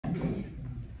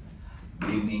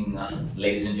Good evening,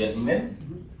 ladies and gentlemen.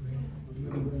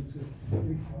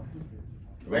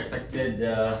 Respected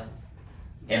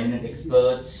eminent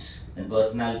experts and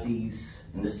personalities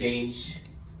in the stage,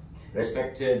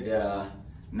 respected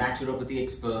naturopathy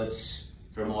experts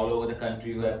from all over the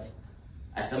country who have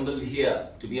assembled here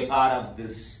to be a part of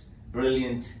this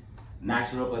brilliant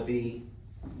Naturopathy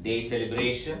Day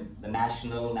celebration, the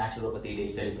National Naturopathy Day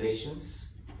celebrations,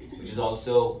 which is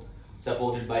also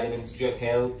supported by the Ministry of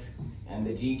Health and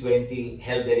the G20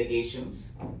 health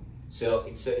delegations. So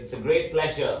it's a great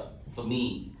pleasure for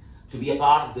me to be a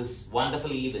part of this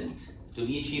wonderful event, to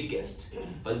be a chief guest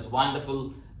for this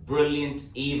wonderful, brilliant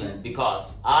event,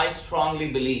 because I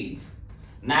strongly believe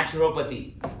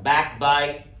naturopathy backed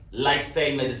by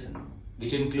lifestyle medicine,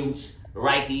 which includes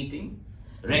right eating,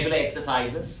 regular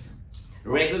exercises,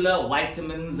 regular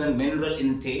vitamins and mineral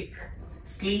intake,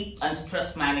 sleep and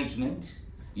stress management,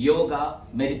 yoga,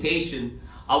 meditation,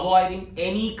 avoiding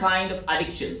any kind of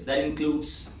addictions that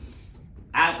includes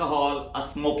alcohol or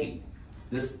smoking.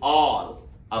 This all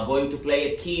are going to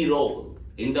play a key role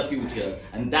in the future,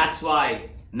 and that's why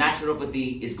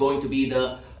naturopathy is going to be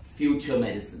the future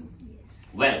medicine.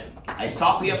 Well, I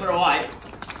stop here for a while.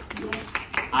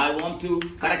 I want to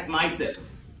correct myself.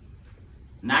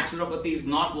 Naturopathy is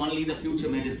not only the future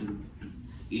medicine.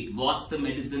 It was the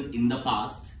medicine in the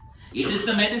past. It is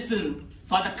the medicine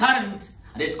for the current,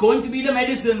 and it's going to be the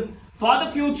medicine for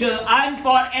the future and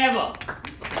forever.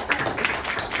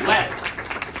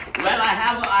 Well, I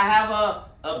have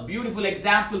a beautiful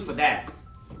example for that.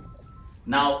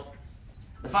 Now,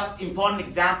 the first important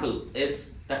example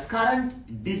is the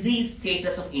current disease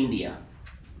status of India.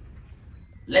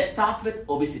 Let's start with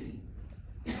obesity.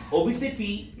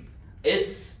 Obesity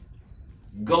is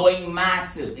going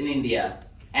massive in India,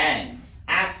 and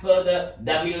as per the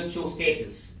WHO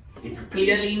status, it's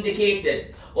clearly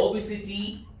indicated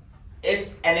obesity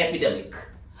is an epidemic.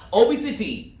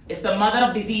 Obesity is the mother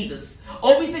of diseases.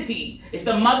 Obesity is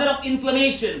the mother of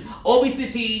inflammation.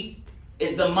 Obesity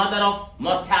is the mother of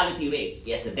mortality rates,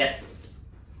 yes, the death rate.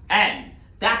 And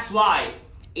that's why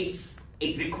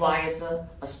it requires a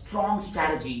strong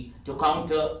strategy to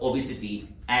counter obesity,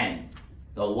 and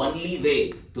the only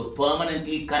way to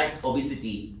permanently correct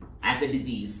obesity as a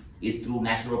disease is through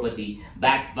naturopathy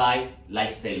backed by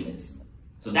lifestyle medicine.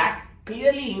 So that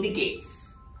clearly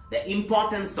indicates the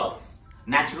importance of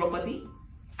naturopathy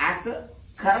as a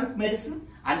current medicine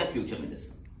and a future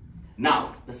medicine.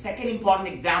 Now, the second important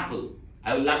example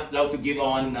I would love to give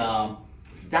on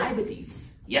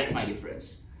diabetes. Yes, my dear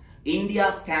friends,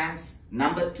 India stands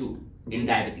number 2 in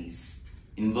diabetes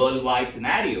in worldwide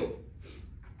scenario.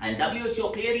 And WHO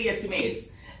clearly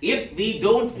estimates if we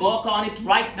don't work on it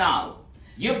right now,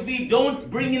 if we don't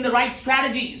bring in the right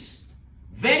strategies,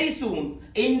 very soon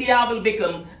India will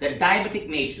become the diabetic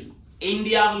nation.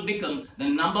 India will become the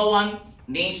 #1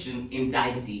 nation in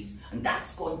diabetes, and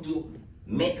that's going to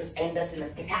make us end us in a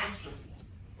catastrophe.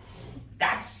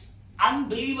 That's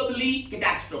unbelievably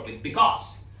catastrophic,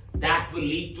 because that will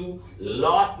lead to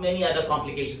many other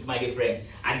complications, my dear friends.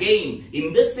 Again,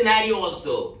 in this scenario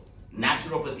also,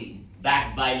 naturopathy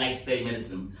backed by lifestyle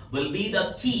medicine will be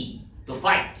the key to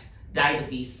fight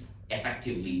diabetes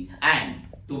effectively, and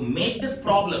to make this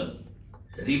problem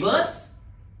reverse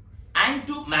and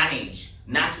to manage,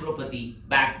 naturopathy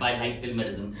backed by lifestyle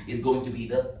medicine is going to be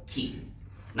the key.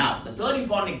 Now, the third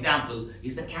important example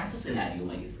is the cancer scenario,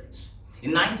 my dear friends.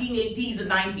 In 1980s and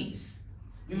 90s,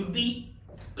 we would be,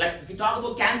 like, if you talk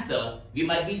about cancer, we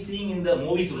might be seeing in the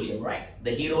movies only, right?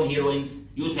 The hero and heroines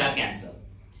used to have cancer.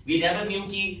 We never knew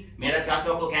कि मेरा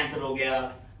चाचा को cancer हो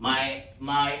गया,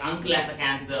 my uncle has a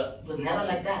cancer. It was never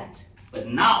like that. But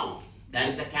now there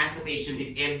is a cancer patient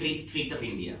in every street of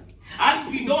India, and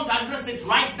if we don't address it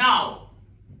right now,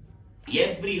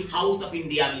 every house of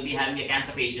India will be having a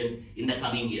cancer patient in the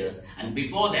coming years. And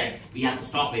before that, we have to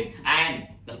stop it. And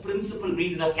the principal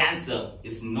reason of cancer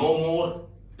is no more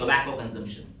tobacco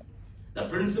consumption. The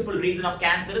principal reason of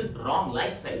cancer is wrong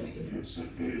lifestyle, my dear friends.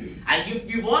 And if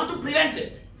you want to prevent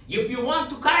it, if you want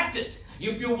to correct it,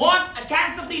 if you want a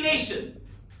cancer-free nation,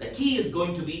 the key is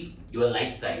going to be your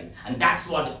lifestyle. And that's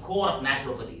what the core of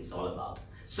naturopathy is all about.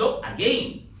 So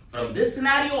again, from this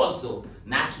scenario also,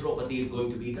 naturopathy is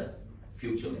going to be the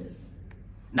future medicine.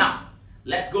 Now,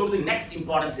 let's go to the next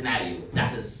important scenario,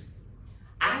 that is,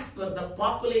 as per the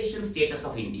population status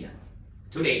of India.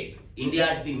 Today, India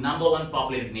is the #1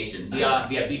 populated nation. We have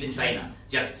beaten China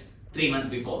just 3 months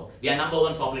before. We are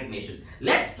 #1 populated nation.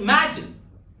 Let's imagine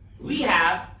we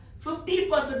have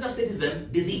 50% of citizens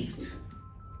diseased,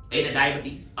 either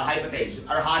diabetes, or hypertension,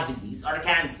 or heart disease, or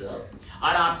cancer,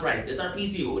 or arthritis, or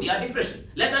PCOD, or depression.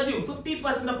 Let's assume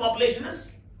 50% of the population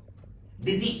is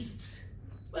diseased,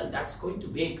 well, that's going to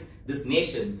make this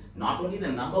nation not only the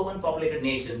 #1 populated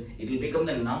nation, it will become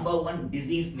the #1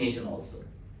 diseased nation also.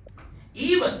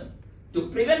 Even to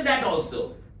prevent that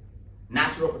also,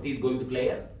 naturopathy is going to play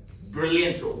a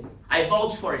brilliant role. I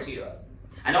vouch for it here.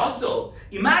 And also,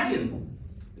 imagine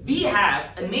we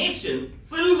have a nation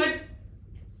filled with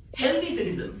healthy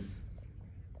citizens.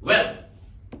 Well,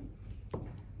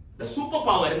 the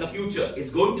superpower in the future is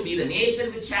going to be the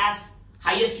nation which has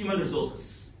highest human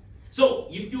resources. So,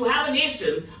 if you have a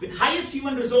nation with highest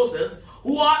human resources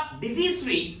who are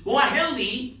disease-free, who are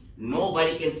healthy,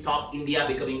 nobody can stop India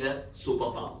becoming a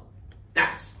superpower.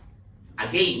 That's,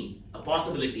 again, a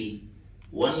possibility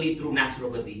only through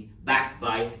naturopathy backed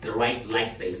by the right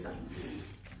lifestyle science.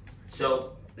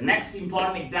 So, the next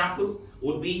important example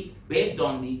would be based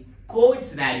on the COVID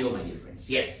scenario, my dear friends.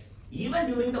 Yes, even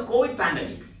during the COVID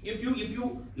pandemic, if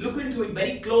you look into it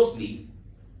very closely,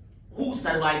 who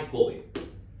survived COVID?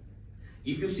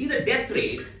 If you see the death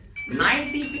rate,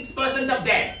 96% of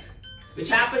death which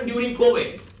happened during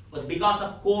COVID was because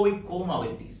of COVID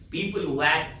comorbidities. People who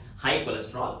had high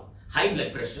cholesterol, high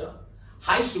blood pressure,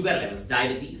 high sugar levels,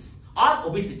 diabetes, or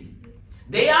obesity.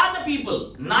 They are the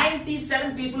people,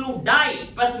 97 people who died,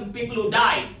 people who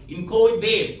died in COVID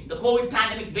wave, the COVID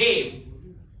pandemic wave,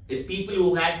 is people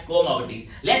who had comorbidities.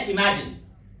 Let's imagine,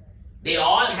 they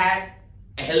all had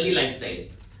a healthy lifestyle.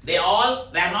 They all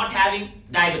were not having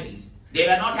diabetes. They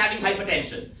were not having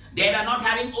hypertension. They were not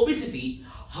having obesity.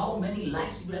 How many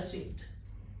lives we would have saved?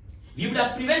 We would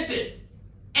have prevented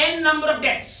n number of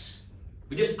deaths,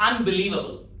 which is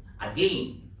unbelievable.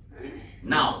 Again,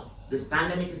 now, this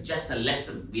pandemic is just a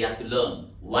lesson we have to learn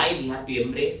why we have to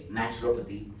embrace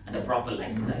naturopathy and a proper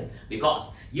lifestyle.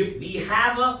 Because if we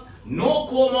have a no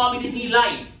comorbidity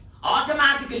life,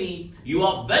 automatically you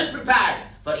are well prepared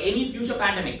for any future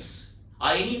pandemics or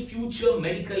any future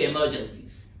medical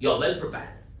emergencies. You are well prepared.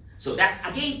 So that's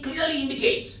again clearly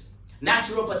indicates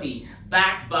naturopathy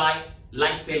backed by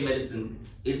lifestyle medicine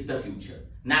is the future.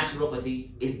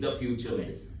 Naturopathy is the future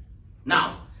medicine.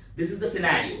 Now, this is the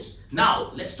scenarios.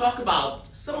 Now, let's talk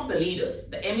about some of the leaders,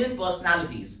 the eminent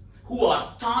personalities who are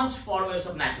staunch followers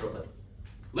of naturopathy.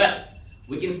 Well,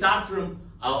 we can start from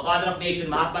our father of nation,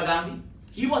 Mahatma Gandhi.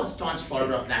 He was a staunch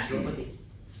follower of naturopathy.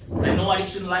 And no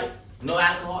addiction life, no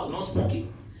alcohol, no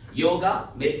smoking, yoga,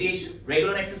 meditation,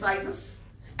 regular exercises,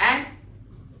 and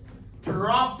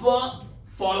proper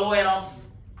follower of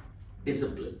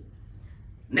discipline.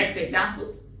 Next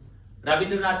example,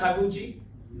 Rabindranath Tagore ji,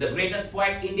 the greatest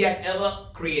poet India has ever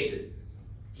created.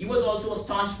 He was also a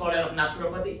staunch follower of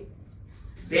naturopathy.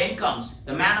 Then comes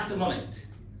the man of the moment,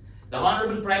 the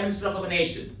Honorable Prime Minister of our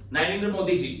nation, Narendra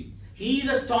Modi ji. He is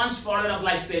a staunch follower of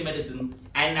lifestyle medicine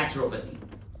and naturopathy.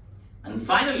 And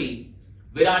finally,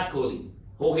 Virat Kohli,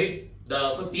 who hit the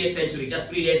 50th century just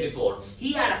 3 days before.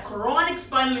 He had a chronic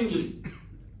spinal injury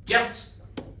just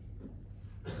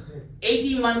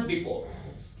 18 months before.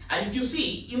 And if you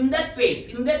see, in that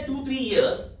phase, in that 2-3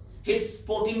 years, his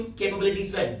sporting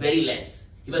capabilities were very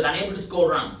less. He was unable to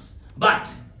score runs.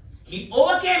 But he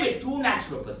overcame it through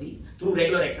naturopathy, through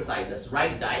regular exercises,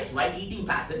 right diet, right eating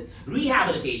pattern,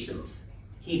 rehabilitations.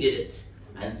 He did it.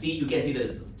 And see, you can see the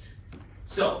result.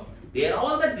 So, they are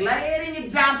all the glaring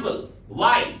example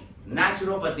why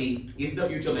naturopathy is the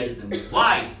future medicine.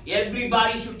 Why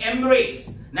everybody should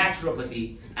embrace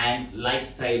naturopathy and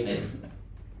lifestyle medicine.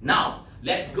 Now,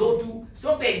 let's go to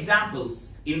some of the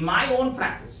examples in my own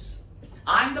practice.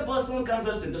 I'm the personal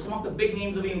consultant to some of the big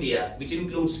names of India, which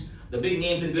includes the big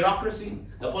names in bureaucracy,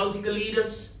 the political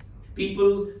leaders,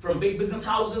 people from big business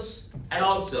houses, and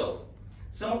also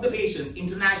some of the patients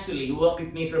internationally who work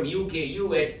with me from UK,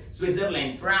 US,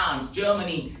 Switzerland, France,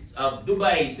 Germany,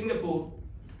 Dubai, Singapore.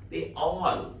 They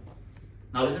all,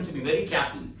 now listen to me very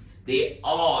carefully, they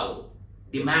all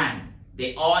demand,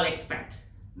 they all expect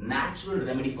natural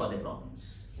remedy for their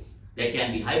problems. There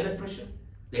can be high blood pressure,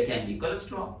 there can be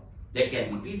cholesterol, there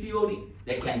can be PCOD,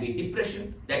 there can be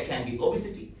depression, there can be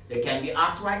obesity, there can be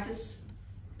arthritis,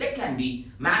 there can be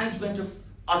management of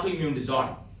autoimmune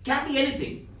disorder, can be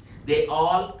anything. They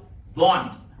all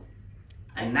want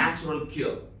a natural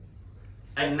cure,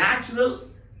 a natural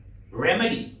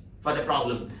remedy for the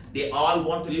problem. They all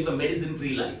want to live a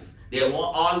medicine-free life. They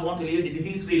all want to live a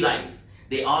disease-free life.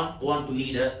 They all want to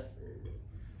lead a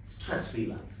stress-free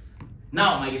life.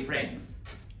 Now, my dear friends,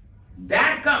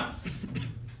 that comes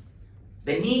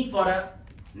the need for a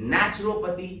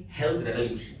naturopathy health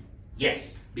revolution.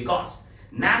 Yes, because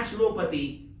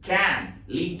naturopathy can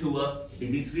lead to a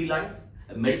disease-free life,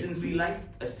 a medicine-free life,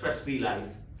 a stress-free life.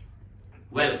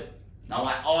 Well, now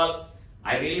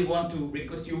I really want to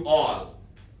request you all.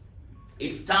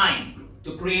 It's time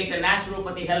to create a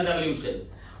naturopathy health revolution.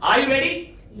 Are you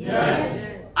ready?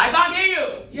 Yes. I can't hear you.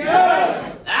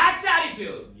 Yes. That's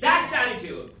attitude. That's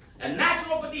attitude. A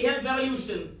naturopathy health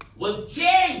revolution will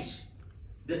change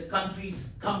this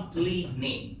country's complete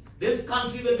name. This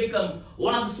country will become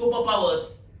one of the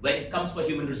superpowers when it comes for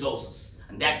human resources.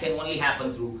 And that can only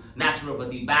happen through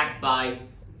naturopathy backed by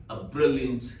a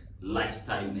brilliant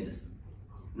lifestyle medicine.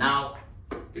 Now,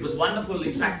 it was wonderful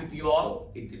interacting with you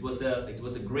all. It was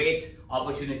a great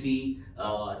opportunity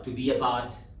to be a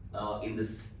part in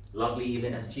this lovely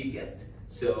event as chief guest.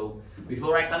 So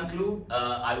before I conclude,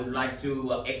 I would like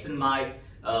to extend my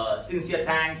sincere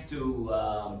thanks to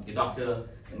Dr.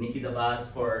 Nikki BALA'S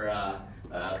for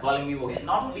calling me here,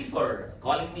 not only for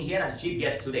calling me here as chief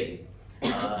guest today,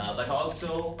 but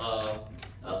also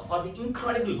for the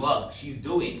incredible work she's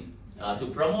doing to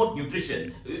promote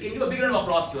nutrition. You can give a big round of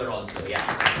applause to her also. Yeah.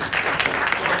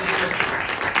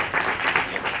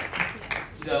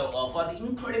 So for the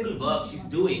incredible work she's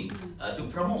doing to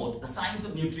promote the science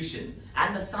of nutrition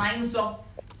and the science of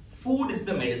food is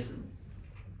the medicine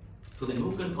to the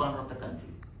nook and corner of the country.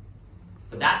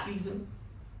 For that reason,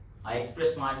 I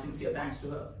express my sincere thanks to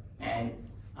her, and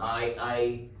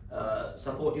I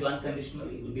support you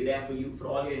unconditionally. Will be there for you for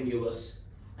all your endeavors.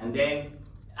 And then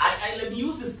let me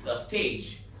use this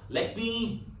stage. Let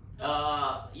me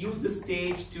use this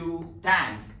stage to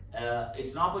thank.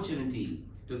 It's an opportunity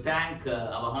to thank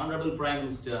our Honorable Prime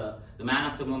Minister, the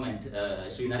man of the moment,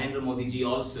 Shri Narendra Modi ji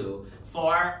also,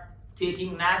 for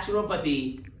taking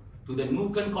naturopathy to the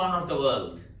nook and corner of the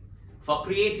world, for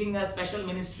creating a special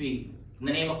ministry in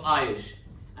the name of Ayush,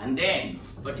 and then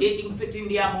for taking Fit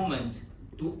India movement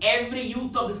to every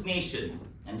youth of this nation,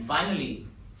 and finally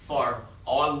for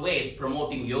always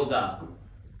promoting yoga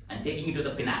and taking it to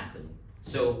the pinnacle.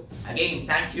 So again,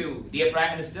 thank you, dear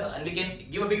Prime Minister, and we can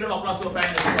give a big round of applause to our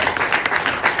Prime Minister.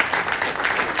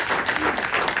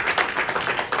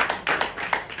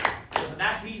 So for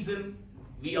that reason,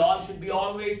 we all should be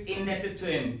always indebted to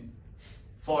him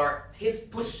for his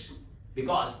push,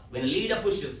 because when a leader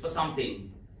pushes for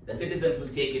something, the citizens will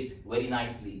take it very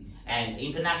nicely, and the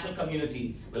international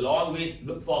community will always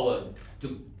look forward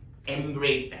to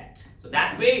embrace that. So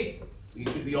that way, we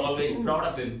should be always proud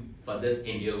of him for this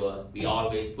endeavor. He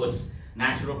always puts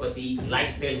naturopathy,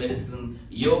 lifestyle medicine,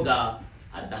 yoga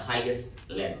at the highest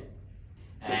level.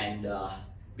 And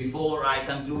before I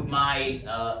conclude my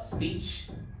speech,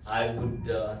 I would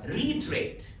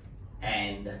reiterate,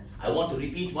 and I want to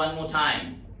repeat one more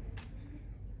time,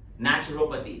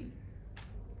 naturopathy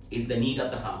is the need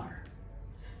of the hour.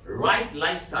 Right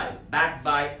lifestyle backed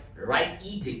by right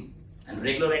eating and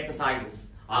regular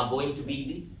exercises are going to be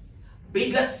the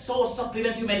biggest source of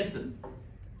preventive medicine,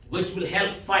 which will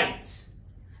help fight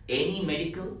any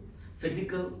medical,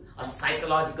 physical or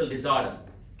psychological disorder.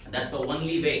 And that's the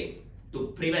only way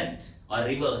to prevent or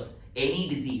reverse any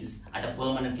disease at a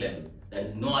permanent level. There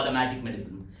is no other magic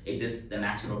medicine. It is the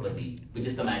naturopathy, which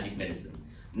is the magic medicine.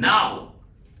 Now,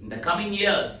 in the coming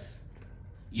years,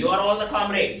 you are all the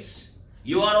comrades.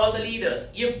 You are all the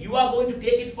leaders. If you are going to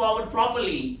take it forward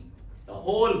properly, the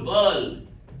whole world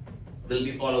will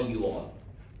be following you all.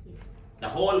 The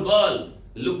whole world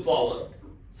will look forward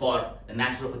for the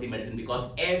naturopathy medicine,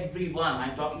 because everyone,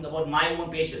 I'm talking about my own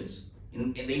patients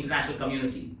in the international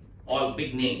community, all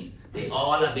big names, they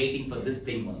all are waiting for this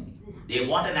thing only. They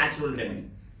want a natural remedy.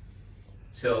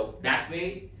 So that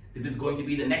way, this is going to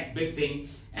be the next big thing.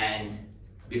 And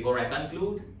before I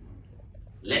conclude,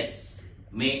 let's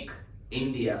make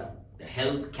India the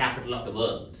health capital of the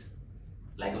world.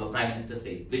 Like our Prime Minister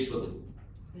says, Vishwaguru.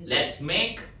 Let's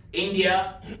make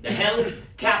India the health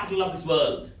capital of this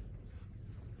world.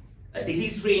 A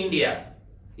disease-free India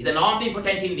is an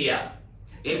omnipotent India.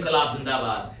 Inqilab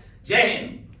Zindabad. Jai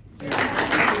Hind.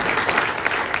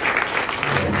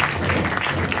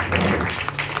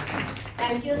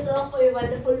 Thank you, sir, for your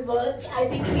wonderful words. I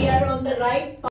think we are on the right path.